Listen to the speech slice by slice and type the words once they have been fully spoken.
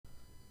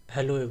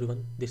Hello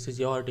everyone, this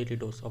is your daily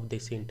dose of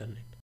Desi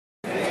Internet.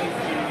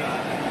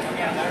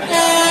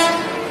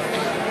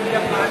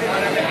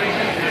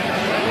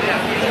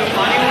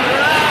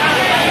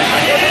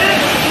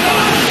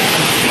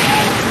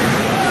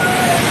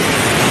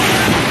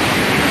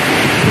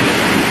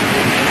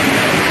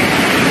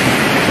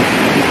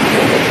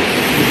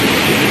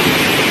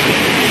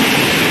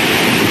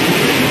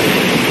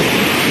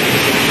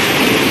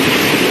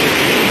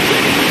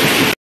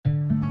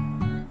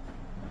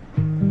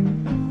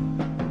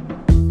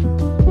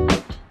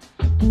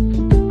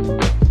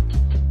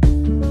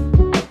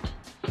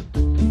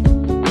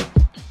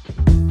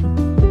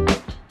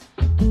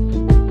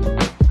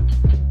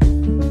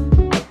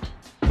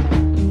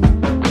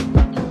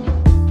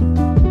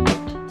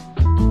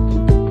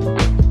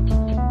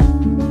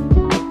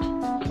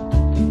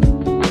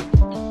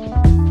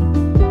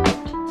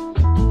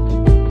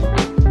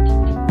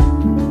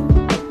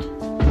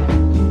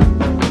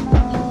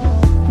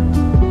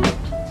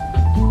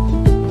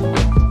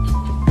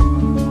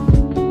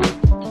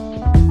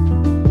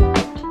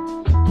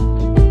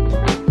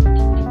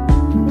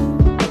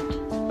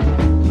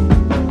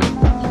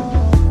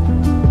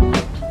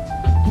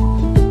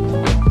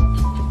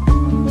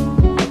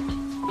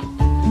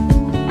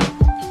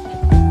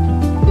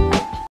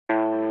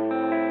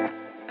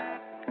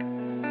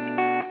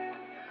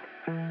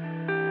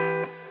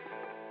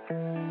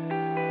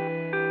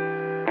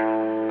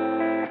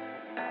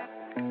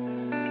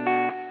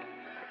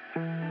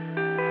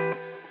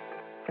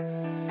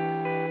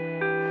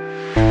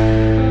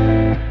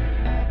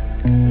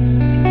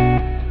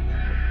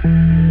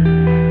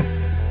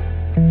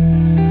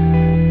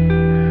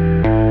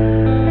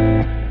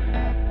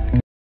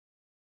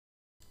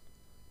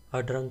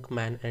 A drunk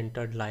man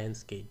entered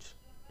lion's cage.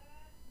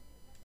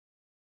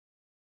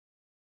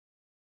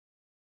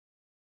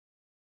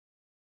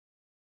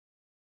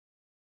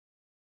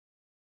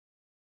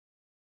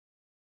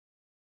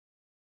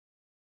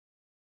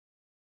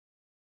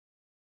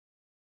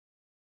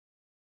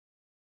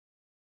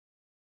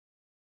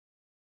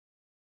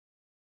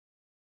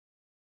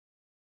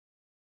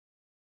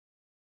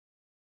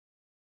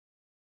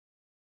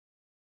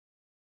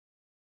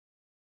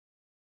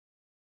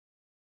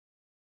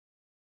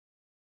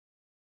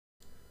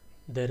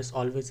 There is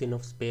always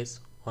enough space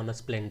on a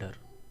Splendor.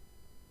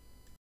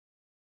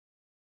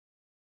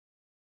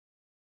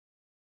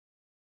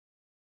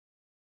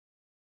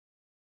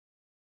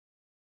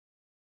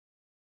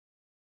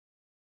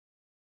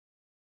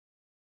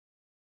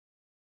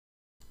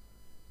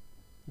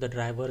 The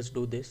drivers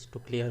do this to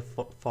clear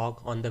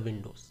fog on the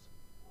windows.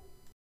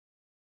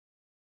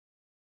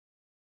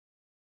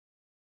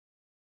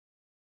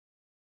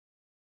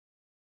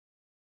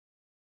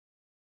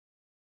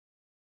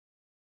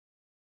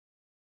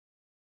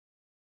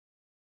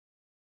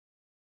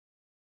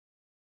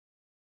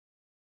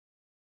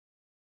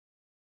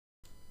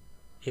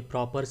 A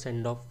proper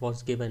send-off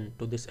was given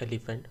to this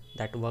elephant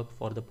that worked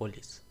for the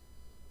police.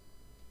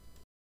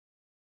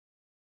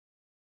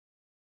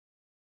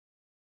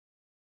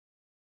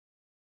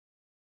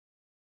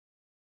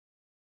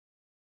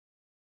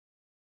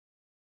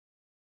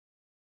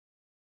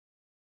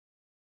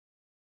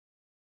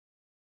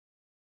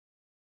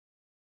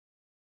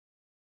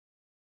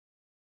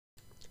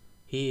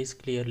 He is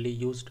clearly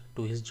used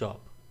to his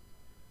job.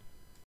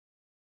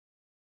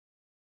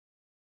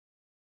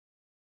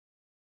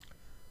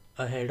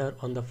 A header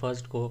on the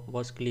first go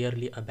was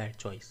clearly a bad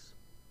choice.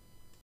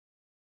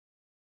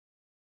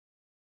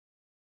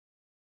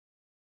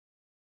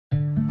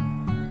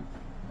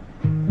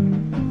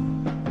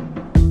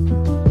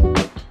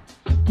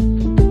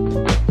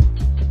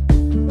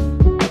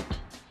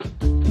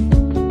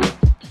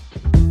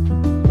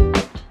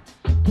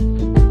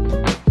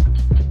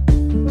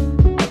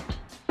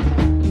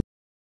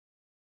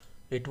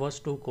 It was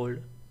too cold,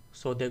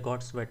 so they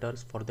got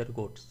sweaters for their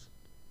goats.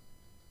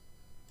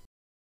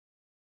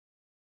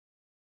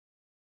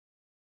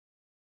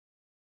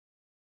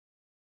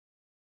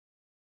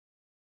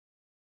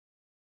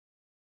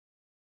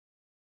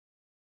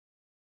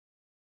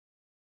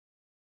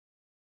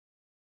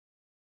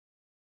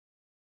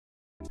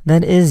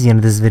 That is the end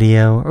of this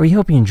video. We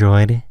hope you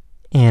enjoyed,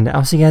 and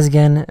I'll see you guys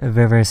again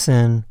very, very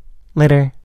soon. Later.